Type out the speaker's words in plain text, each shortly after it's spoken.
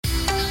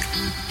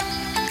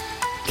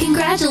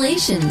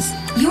Congratulations!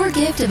 Your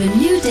gift of a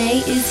new day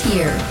is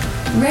here.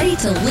 Ready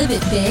to live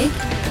it big?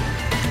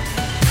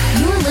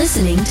 You're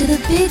listening to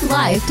the Big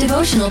Life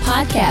Devotional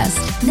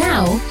Podcast.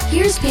 Now,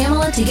 here's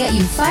Pamela to get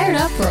you fired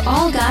up for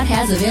all God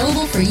has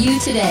available for you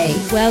today.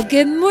 Well,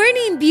 good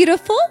morning,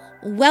 beautiful.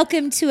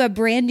 Welcome to a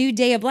brand new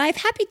day of life.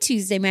 Happy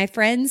Tuesday, my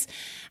friends.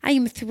 I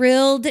am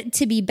thrilled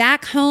to be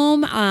back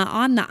home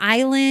on the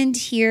island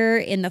here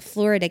in the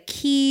Florida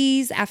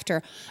Keys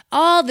after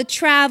all the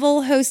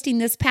travel, hosting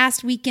this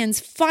past weekend's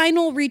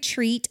final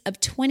retreat of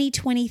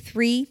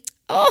 2023.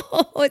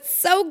 Oh, it's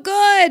so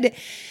good.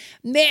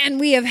 Man,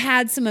 we have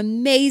had some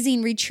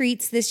amazing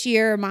retreats this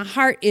year. My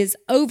heart is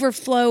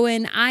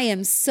overflowing. I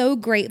am so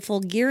grateful,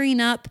 gearing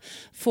up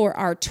for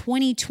our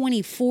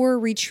 2024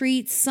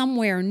 retreats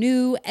somewhere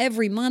new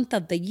every month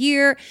of the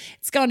year.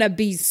 It's going to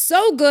be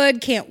so good.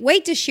 Can't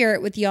wait to share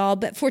it with y'all.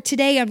 But for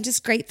today, I'm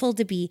just grateful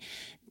to be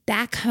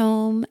back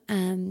home,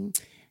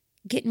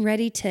 getting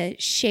ready to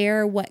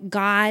share what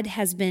God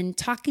has been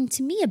talking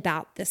to me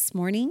about this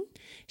morning.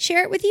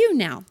 Share it with you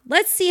now.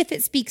 Let's see if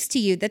it speaks to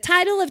you. The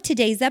title of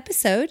today's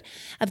episode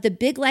of the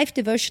Big Life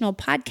Devotional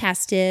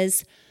Podcast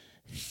is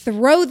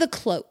Throw the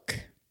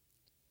Cloak.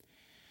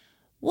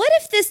 What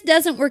if this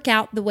doesn't work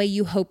out the way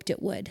you hoped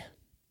it would?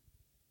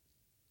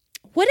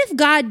 What if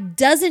God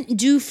doesn't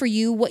do for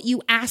you what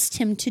you asked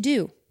him to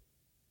do?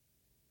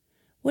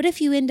 What if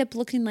you end up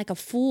looking like a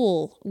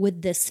fool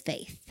with this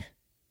faith?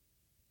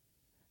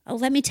 Oh,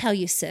 let me tell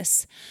you,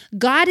 sis,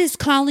 God is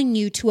calling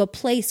you to a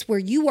place where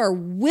you are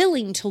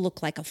willing to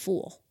look like a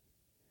fool,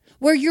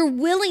 where you're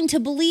willing to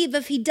believe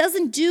if he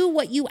doesn't do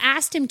what you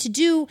asked him to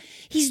do,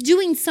 he's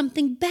doing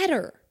something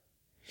better.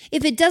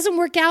 If it doesn't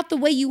work out the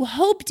way you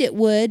hoped it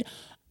would,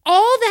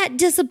 all that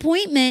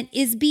disappointment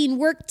is being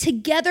worked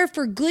together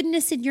for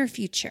goodness in your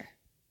future.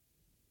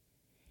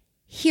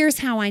 Here's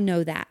how I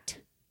know that.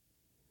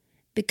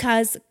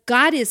 Because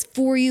God is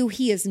for you,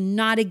 he is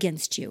not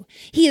against you.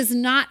 He is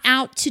not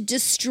out to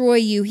destroy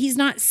you. He's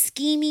not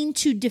scheming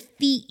to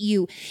defeat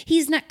you.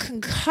 He's not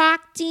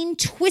concocting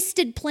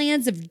twisted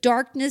plans of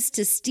darkness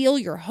to steal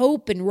your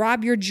hope and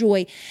rob your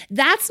joy.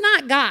 That's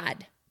not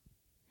God.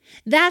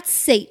 That's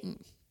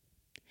Satan.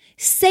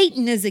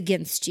 Satan is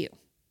against you.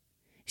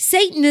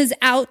 Satan is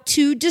out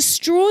to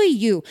destroy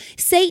you.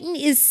 Satan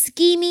is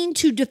scheming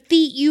to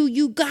defeat you.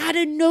 You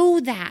gotta know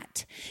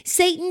that.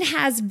 Satan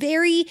has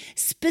very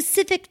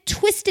specific,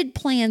 twisted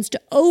plans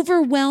to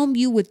overwhelm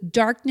you with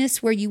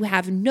darkness where you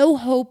have no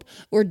hope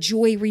or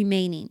joy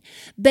remaining.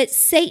 But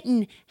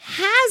Satan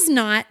has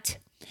not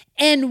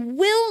and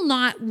will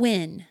not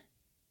win.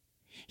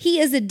 He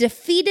is a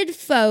defeated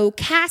foe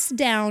cast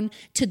down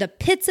to the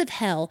pits of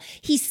hell.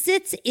 He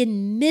sits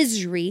in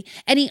misery,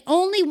 and he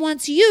only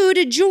wants you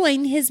to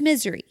join his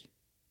misery.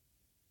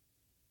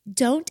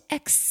 Don't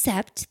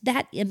accept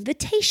that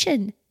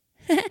invitation.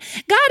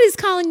 God is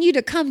calling you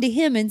to come to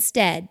him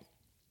instead.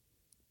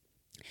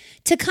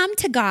 To come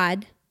to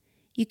God,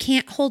 you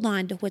can't hold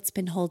on to what's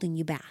been holding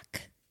you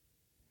back.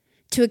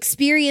 To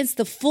experience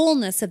the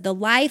fullness of the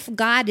life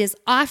God is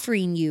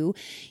offering you,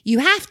 you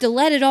have to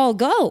let it all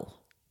go.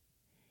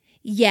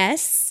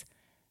 Yes,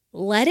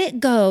 let it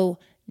go,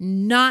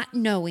 not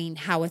knowing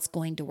how it's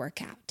going to work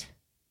out.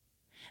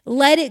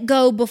 Let it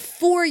go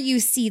before you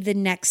see the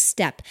next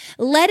step.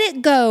 Let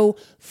it go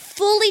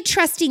fully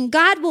trusting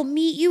God will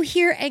meet you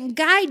here and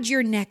guide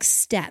your next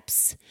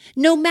steps.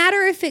 No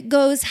matter if it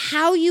goes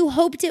how you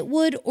hoped it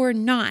would or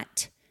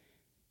not,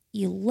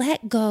 you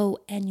let go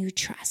and you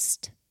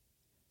trust.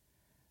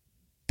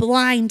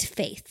 Blind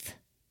faith,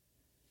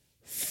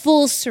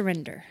 full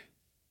surrender.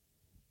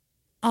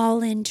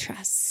 All in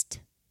trust.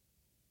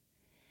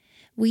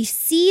 We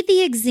see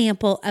the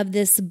example of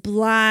this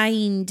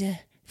blind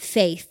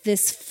faith,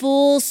 this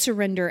full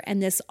surrender,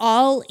 and this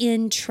all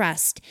in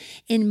trust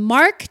in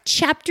Mark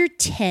chapter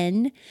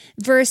 10,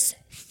 verse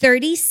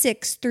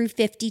 36 through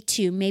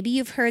 52. Maybe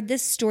you've heard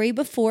this story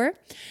before.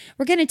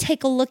 We're going to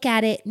take a look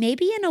at it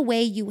maybe in a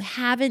way you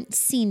haven't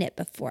seen it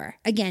before.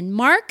 Again,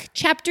 Mark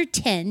chapter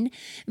 10,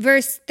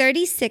 verse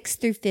 36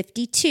 through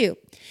 52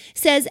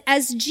 says,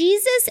 as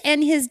Jesus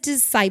and his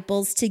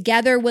disciples,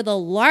 together with a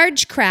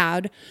large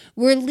crowd,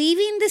 were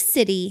leaving the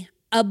city,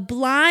 a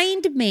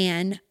blind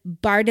man,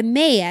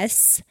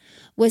 Bartimaeus,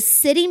 was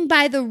sitting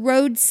by the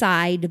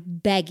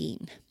roadside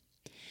begging.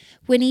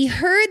 When he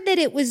heard that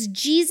it was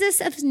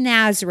Jesus of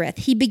Nazareth,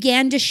 he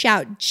began to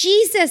shout,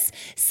 Jesus,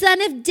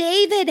 Son of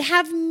David,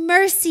 have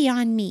mercy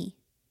on me.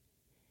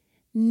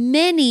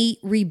 Many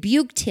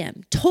rebuked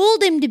him,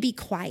 told him to be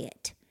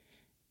quiet,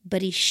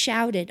 but he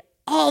shouted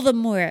all the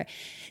more,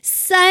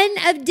 Son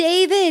of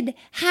David,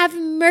 have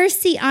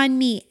mercy on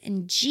me.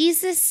 And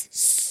Jesus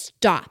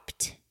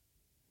stopped,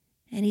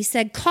 and he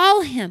said,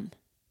 call him.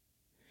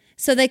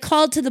 So they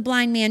called to the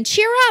blind man,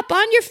 cheer up,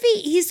 on your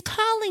feet, he's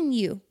calling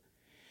you.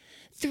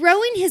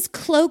 Throwing his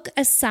cloak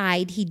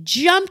aside, he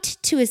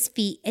jumped to his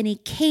feet and he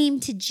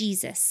came to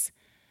Jesus.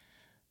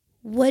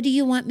 What do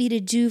you want me to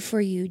do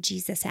for you?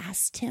 Jesus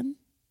asked him.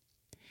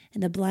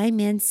 And the blind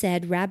man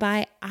said,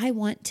 Rabbi, I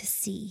want to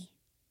see.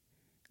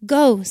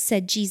 "Go,"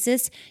 said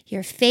Jesus,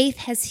 "your faith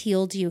has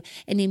healed you."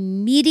 And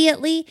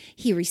immediately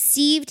he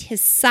received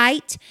his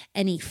sight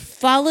and he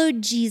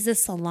followed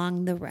Jesus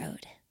along the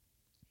road.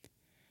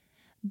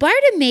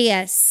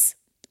 Bartimaeus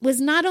was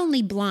not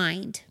only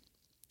blind,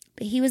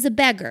 but he was a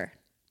beggar.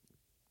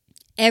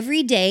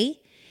 Every day,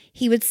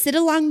 he would sit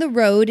along the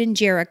road in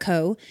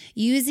Jericho,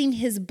 using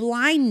his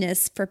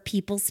blindness for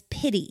people's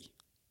pity.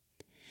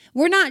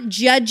 We're not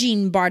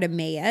judging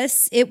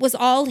Bartimaeus. It was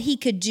all he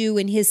could do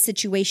in his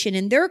situation.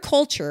 In their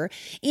culture,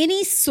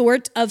 any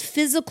sort of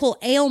physical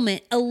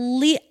ailment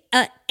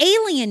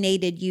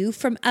alienated you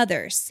from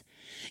others.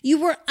 You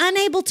were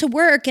unable to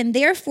work, and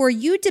therefore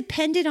you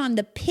depended on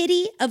the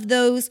pity of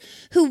those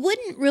who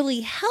wouldn't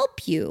really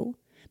help you,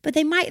 but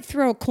they might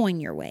throw a coin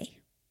your way.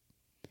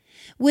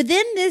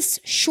 Within this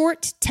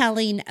short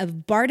telling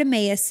of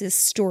Bartimaeus'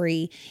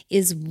 story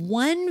is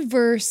one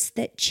verse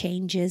that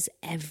changes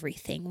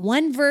everything.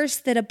 One verse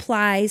that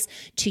applies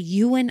to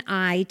you and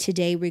I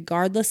today,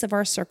 regardless of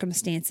our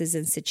circumstances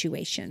and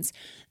situations.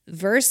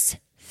 Verse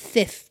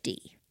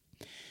 50.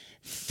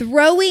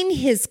 Throwing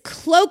his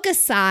cloak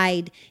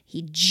aside,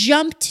 he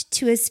jumped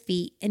to his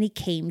feet and he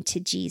came to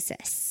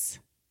Jesus.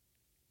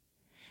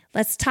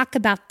 Let's talk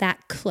about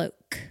that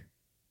cloak.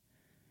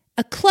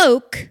 A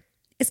cloak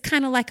is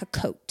kind of like a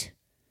coat,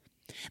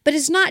 but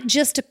it's not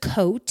just a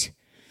coat.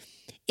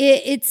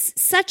 It's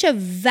such a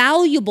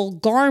valuable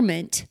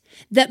garment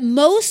that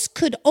most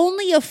could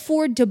only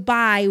afford to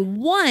buy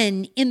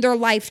one in their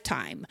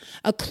lifetime.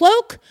 A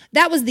cloak,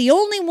 that was the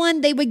only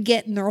one they would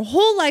get in their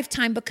whole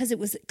lifetime because it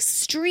was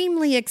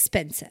extremely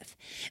expensive.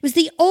 It was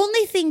the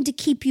only thing to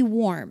keep you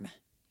warm.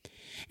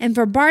 And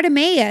for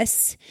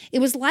Bartimaeus, it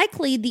was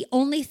likely the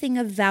only thing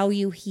of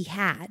value he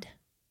had.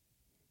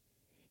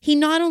 He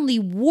not only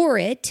wore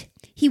it,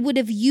 he would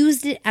have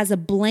used it as a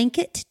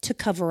blanket to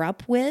cover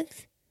up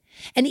with.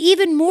 And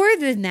even more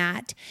than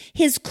that,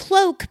 his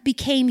cloak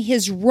became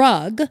his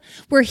rug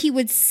where he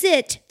would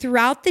sit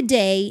throughout the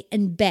day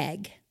and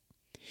beg.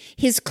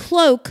 His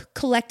cloak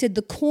collected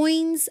the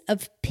coins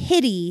of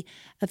pity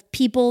of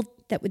people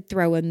that would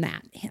throw them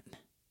at him.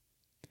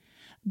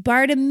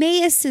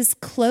 Bartimaeus'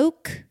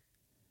 cloak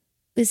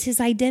was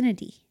his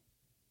identity.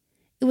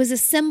 It was a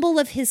symbol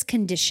of his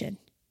condition.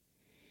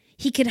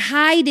 He could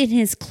hide in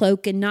his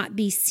cloak and not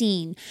be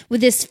seen.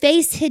 With his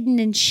face hidden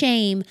in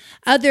shame,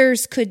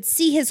 others could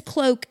see his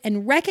cloak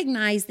and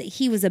recognize that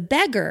he was a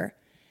beggar,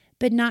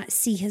 but not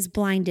see his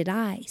blinded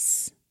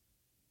eyes.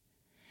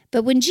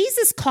 But when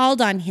Jesus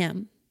called on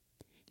him,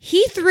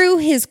 he threw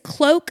his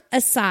cloak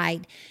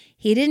aside.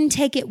 He didn't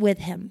take it with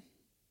him.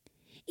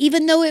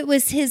 Even though it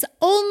was his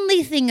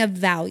only thing of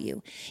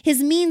value,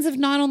 his means of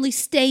not only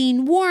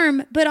staying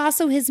warm, but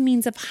also his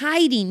means of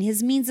hiding,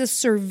 his means of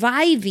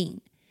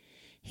surviving.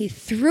 He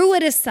threw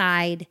it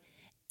aside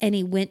and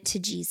he went to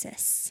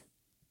Jesus.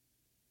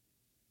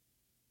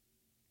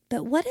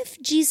 But what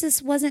if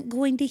Jesus wasn't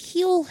going to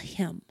heal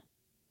him?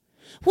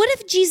 What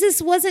if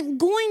Jesus wasn't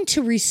going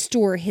to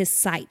restore his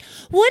sight?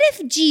 What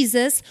if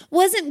Jesus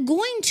wasn't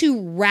going to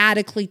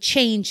radically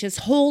change his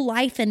whole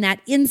life in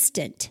that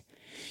instant?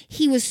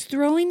 He was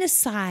throwing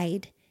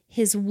aside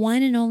his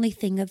one and only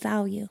thing of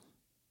value.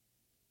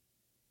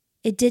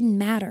 It didn't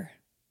matter.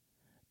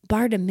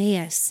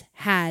 Bartimaeus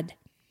had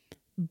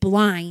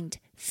blind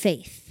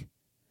faith,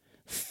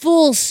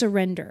 full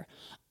surrender,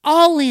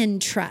 all in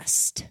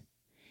trust.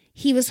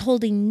 He was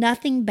holding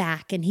nothing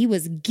back and he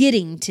was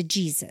getting to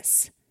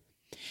Jesus.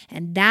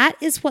 And that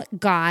is what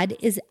God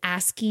is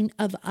asking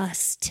of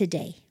us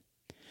today.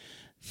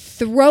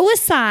 Throw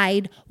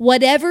aside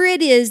whatever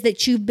it is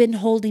that you've been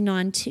holding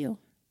on to.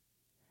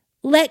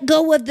 Let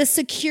go of the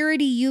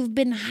security you've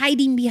been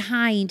hiding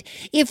behind.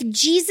 If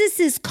Jesus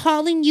is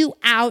calling you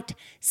out,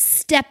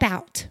 step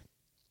out.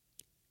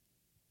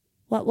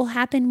 What will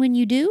happen when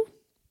you do?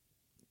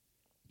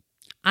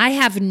 I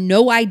have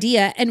no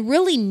idea, and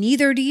really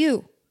neither do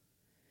you.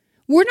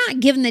 We're not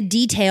given the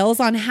details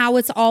on how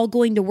it's all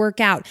going to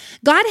work out.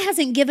 God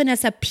hasn't given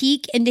us a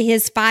peek into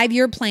his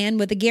 5-year plan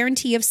with a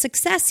guarantee of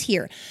success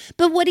here.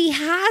 But what he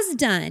has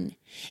done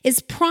is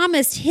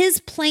promised his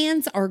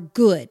plans are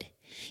good.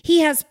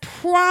 He has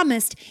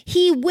promised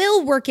he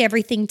will work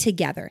everything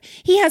together.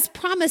 He has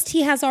promised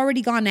he has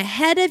already gone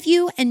ahead of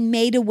you and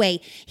made a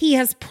way. He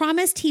has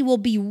promised he will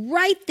be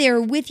right there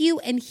with you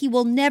and he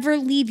will never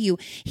leave you.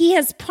 He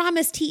has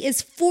promised he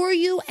is for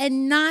you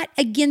and not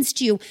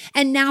against you.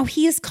 And now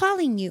he is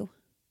calling you.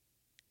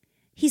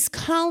 He's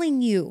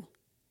calling you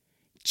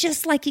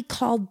just like he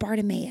called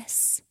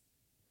Bartimaeus.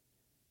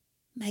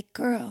 My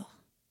girl,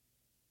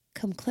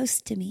 come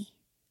close to me.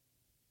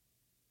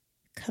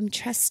 Come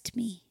trust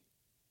me.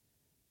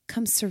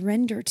 Come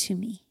surrender to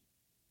me.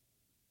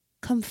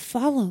 Come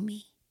follow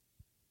me.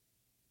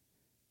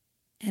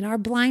 And our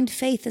blind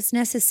faith is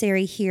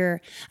necessary here.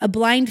 A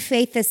blind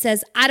faith that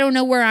says, I don't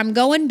know where I'm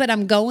going, but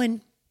I'm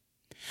going.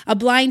 A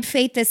blind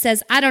faith that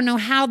says, I don't know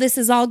how this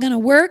is all going to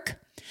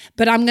work,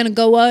 but I'm going to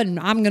go on and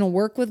I'm going to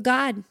work with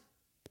God.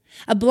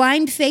 A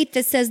blind faith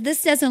that says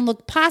this doesn't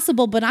look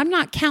possible, but I'm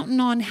not counting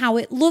on how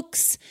it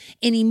looks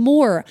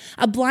anymore.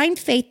 A blind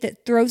faith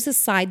that throws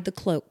aside the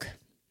cloak.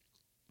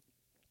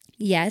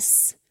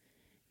 Yes,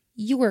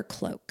 your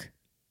cloak.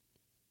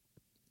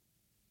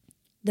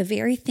 The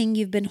very thing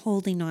you've been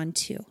holding on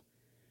to.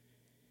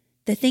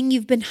 The thing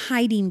you've been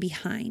hiding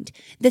behind.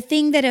 The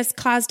thing that has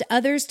caused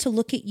others to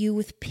look at you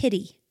with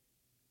pity.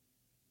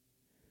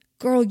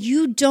 Girl,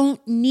 you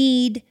don't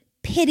need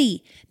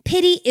pity.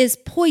 Pity is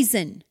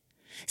poison.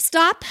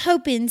 Stop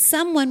hoping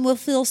someone will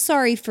feel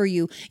sorry for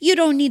you. You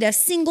don't need a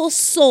single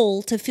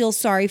soul to feel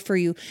sorry for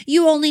you.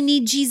 You only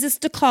need Jesus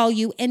to call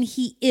you, and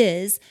he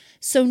is.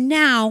 So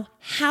now,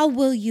 how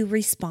will you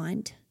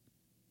respond?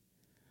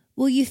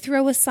 Will you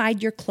throw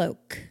aside your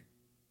cloak?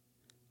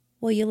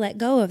 Will you let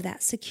go of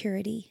that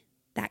security,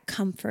 that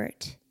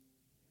comfort?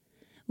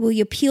 Will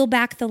you peel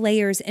back the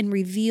layers and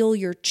reveal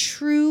your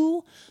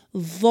true,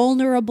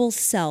 vulnerable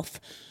self?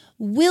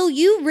 Will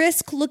you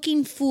risk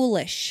looking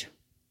foolish?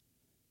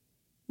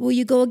 Will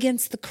you go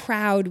against the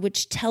crowd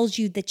which tells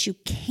you that you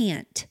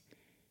can't?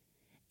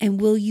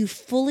 And will you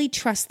fully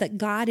trust that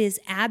God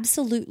is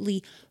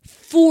absolutely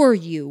for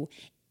you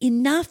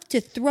enough to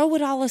throw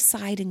it all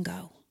aside and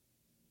go?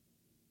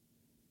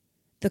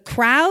 The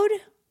crowd,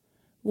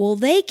 well,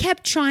 they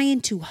kept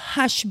trying to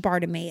hush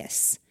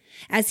Bartimaeus.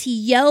 As he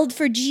yelled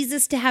for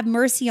Jesus to have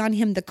mercy on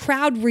him, the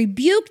crowd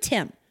rebuked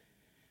him.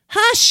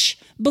 Hush,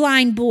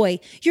 blind boy,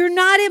 you're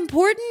not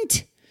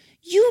important.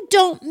 You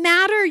don't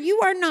matter.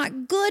 You are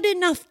not good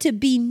enough to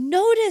be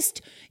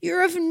noticed.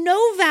 You're of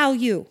no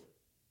value.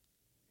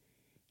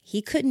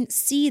 He couldn't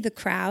see the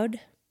crowd,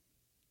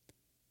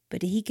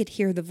 but he could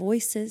hear the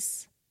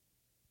voices.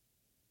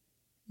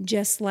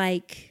 Just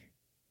like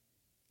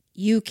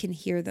you can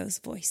hear those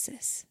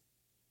voices.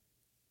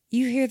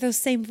 You hear those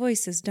same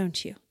voices,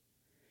 don't you?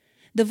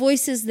 The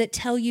voices that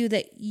tell you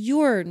that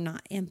you're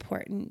not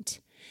important,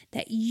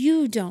 that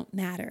you don't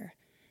matter,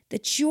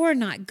 that you're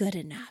not good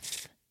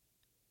enough.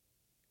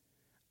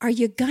 Are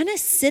you gonna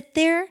sit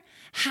there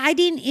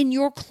hiding in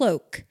your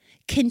cloak,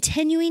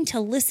 continuing to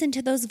listen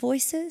to those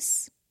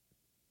voices?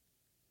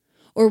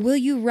 Or will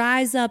you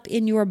rise up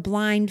in your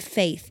blind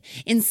faith,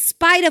 in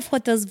spite of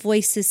what those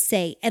voices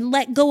say, and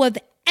let go of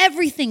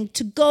everything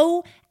to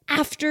go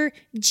after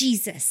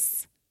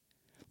Jesus?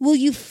 Will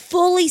you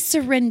fully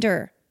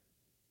surrender?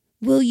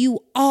 Will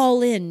you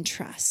all in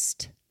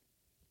trust?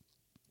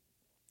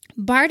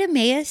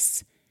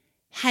 Bartimaeus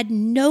had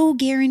no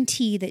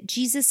guarantee that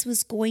Jesus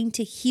was going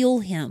to heal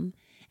him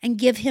and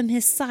give him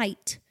his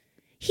sight.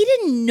 He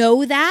didn't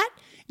know that.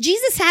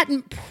 Jesus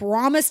hadn't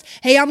promised,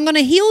 hey, I'm going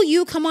to heal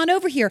you. Come on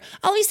over here.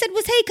 All he said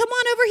was, hey, come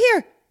on over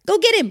here. Go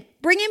get him.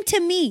 Bring him to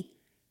me.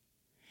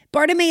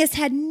 Bartimaeus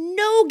had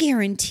no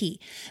guarantee,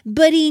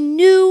 but he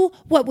knew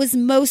what was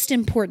most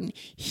important.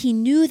 He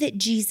knew that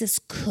Jesus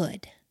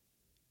could.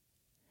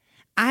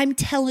 I'm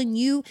telling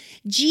you,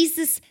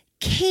 Jesus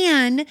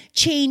can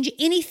change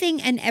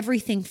anything and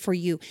everything for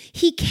you.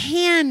 He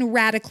can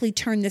radically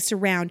turn this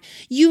around.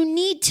 You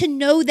need to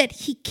know that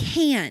he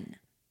can.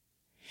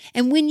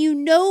 And when you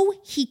know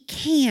he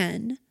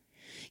can,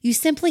 you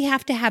simply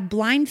have to have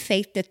blind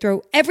faith to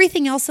throw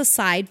everything else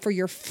aside for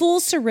your full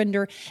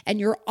surrender and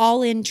your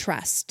all-in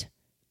trust.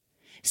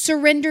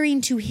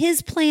 Surrendering to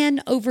his plan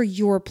over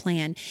your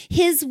plan,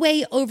 his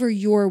way over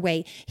your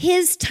way,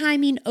 his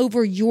timing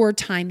over your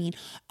timing,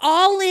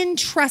 all in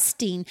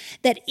trusting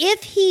that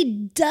if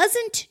he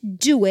doesn't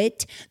do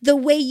it the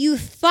way you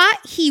thought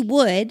he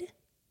would,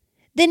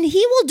 then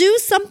he will do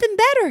something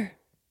better.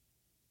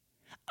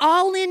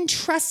 All in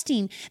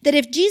trusting that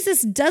if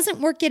Jesus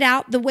doesn't work it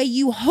out the way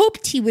you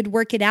hoped he would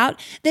work it out,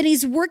 then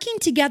he's working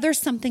together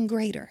something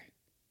greater.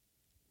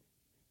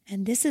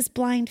 And this is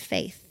blind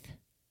faith.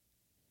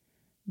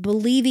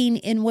 Believing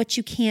in what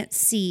you can't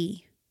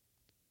see,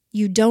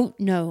 you don't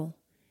know,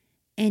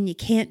 and you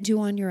can't do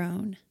on your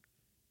own.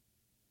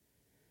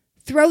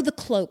 Throw the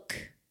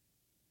cloak.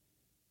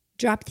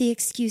 Drop the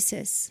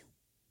excuses.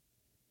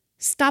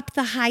 Stop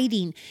the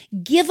hiding.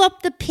 Give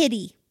up the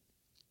pity.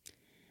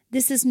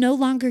 This is no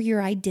longer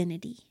your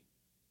identity.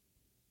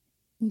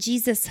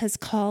 Jesus has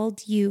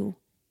called you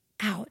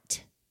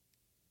out.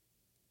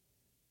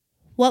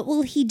 What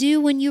will he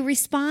do when you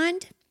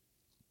respond?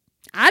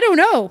 I don't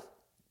know.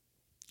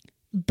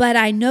 But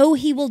I know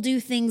he will do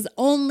things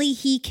only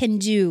he can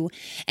do,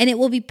 and it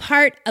will be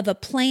part of a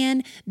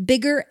plan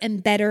bigger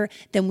and better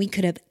than we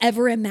could have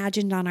ever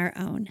imagined on our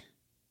own.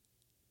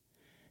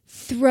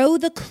 Throw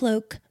the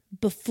cloak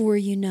before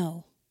you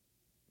know.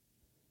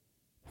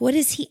 What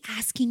is he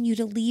asking you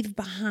to leave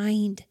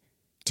behind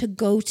to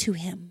go to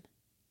him?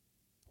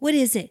 What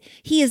is it?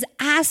 He is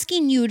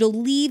asking you to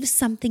leave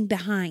something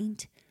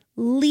behind.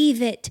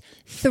 Leave it.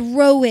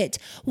 Throw it.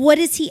 What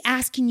is he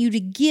asking you to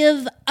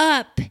give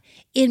up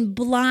in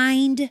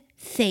blind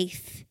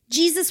faith?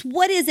 Jesus,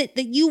 what is it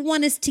that you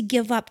want us to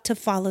give up to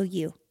follow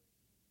you?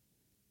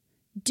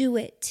 Do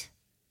it.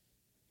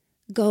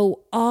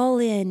 Go all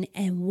in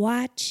and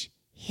watch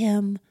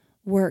him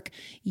work.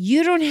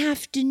 You don't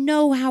have to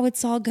know how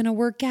it's all going to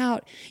work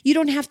out. You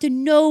don't have to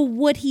know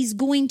what he's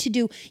going to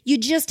do. You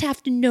just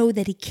have to know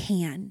that he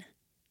can.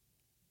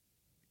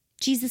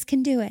 Jesus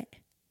can do it,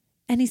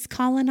 and he's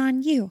calling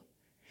on you.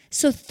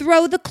 So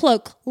throw the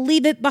cloak,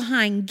 leave it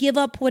behind, give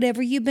up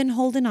whatever you've been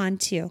holding on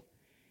to,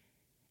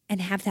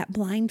 and have that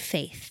blind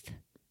faith,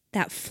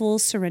 that full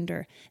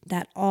surrender,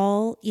 that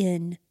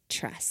all-in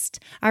trust.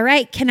 All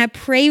right, can I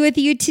pray with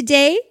you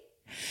today?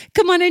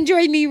 Come on and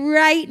join me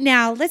right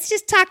now. Let's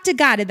just talk to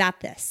God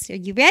about this. Are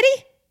you ready?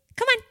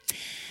 Come on.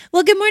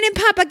 Well, good morning,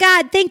 Papa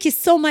God. Thank you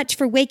so much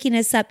for waking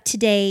us up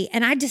today,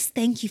 and I just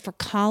thank you for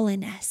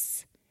calling us.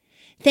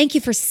 Thank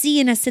you for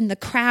seeing us in the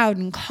crowd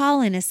and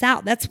calling us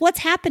out. That's what's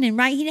happening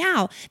right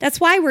now. That's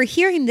why we're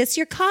hearing this.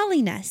 You're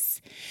calling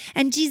us.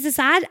 And Jesus,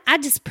 I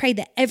just pray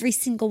that every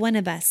single one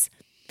of us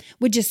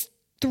would just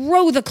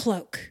throw the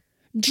cloak,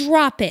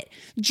 drop it,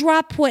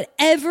 drop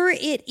whatever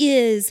it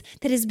is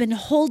that has been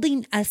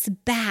holding us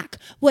back,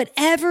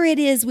 whatever it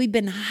is we've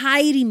been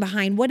hiding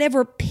behind,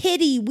 whatever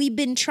pity we've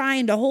been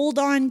trying to hold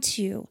on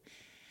to.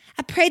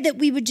 I pray that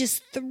we would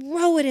just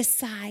throw it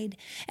aside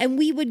and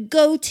we would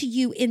go to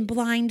you in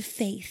blind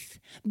faith.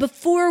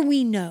 Before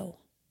we know,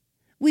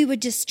 we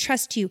would just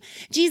trust you.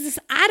 Jesus,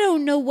 I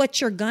don't know what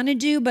you're going to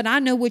do, but I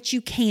know what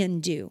you can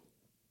do.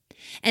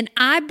 And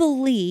I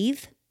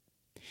believe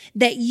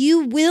that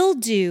you will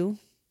do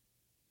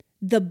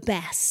the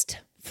best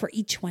for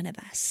each one of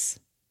us.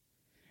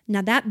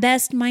 Now, that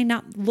best might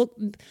not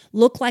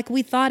look like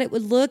we thought it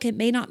would look. It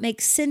may not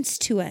make sense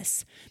to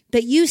us,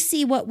 but you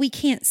see what we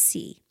can't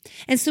see.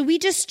 And so we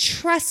just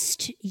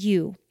trust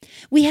you.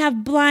 We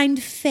have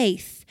blind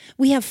faith.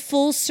 We have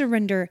full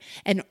surrender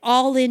and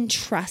all-in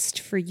trust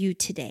for you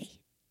today.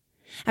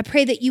 I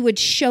pray that you would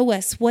show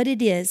us what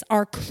it is,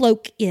 our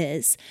cloak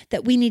is,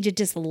 that we need to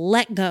just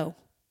let go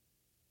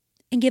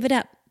and give it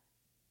up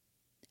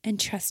and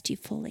trust you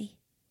fully.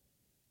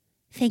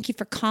 Thank you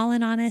for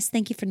calling on us.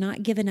 Thank you for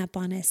not giving up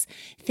on us.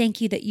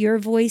 Thank you that your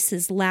voice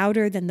is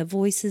louder than the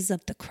voices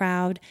of the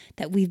crowd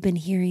that we've been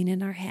hearing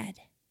in our head.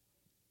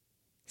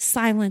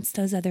 Silence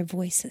those other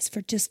voices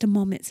for just a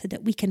moment so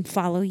that we can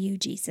follow you,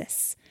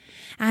 Jesus.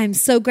 I'm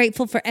so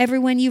grateful for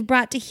everyone you've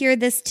brought to hear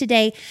this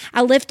today.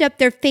 I lift up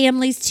their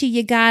families to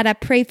you, God. I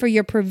pray for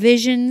your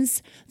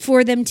provisions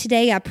for them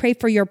today. I pray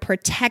for your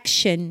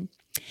protection.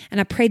 And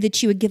I pray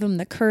that you would give them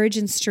the courage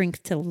and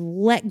strength to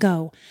let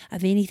go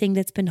of anything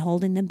that's been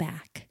holding them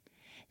back.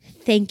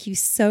 Thank you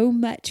so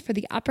much for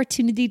the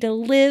opportunity to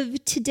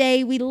live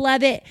today. We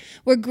love it.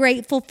 We're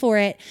grateful for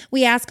it.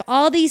 We ask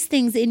all these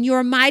things in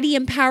your mighty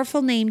and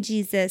powerful name,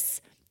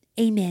 Jesus.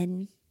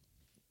 Amen.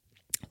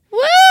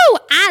 Woo!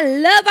 I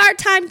love our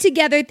time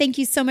together. Thank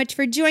you so much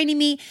for joining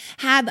me.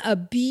 Have a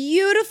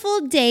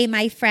beautiful day,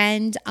 my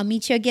friend. I'll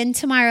meet you again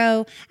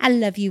tomorrow. I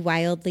love you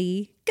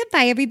wildly.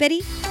 Goodbye,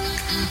 everybody.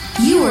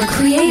 You were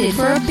created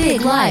for a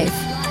big life.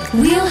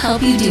 We'll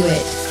help you do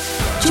it.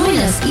 Join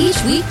us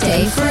each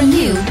weekday for a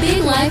new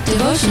Big Life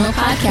devotional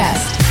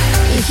podcast.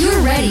 If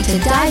you're ready to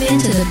dive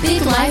into the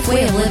Big Life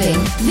way of living,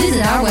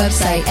 visit our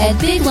website at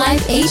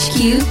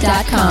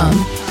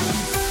biglifehq.com.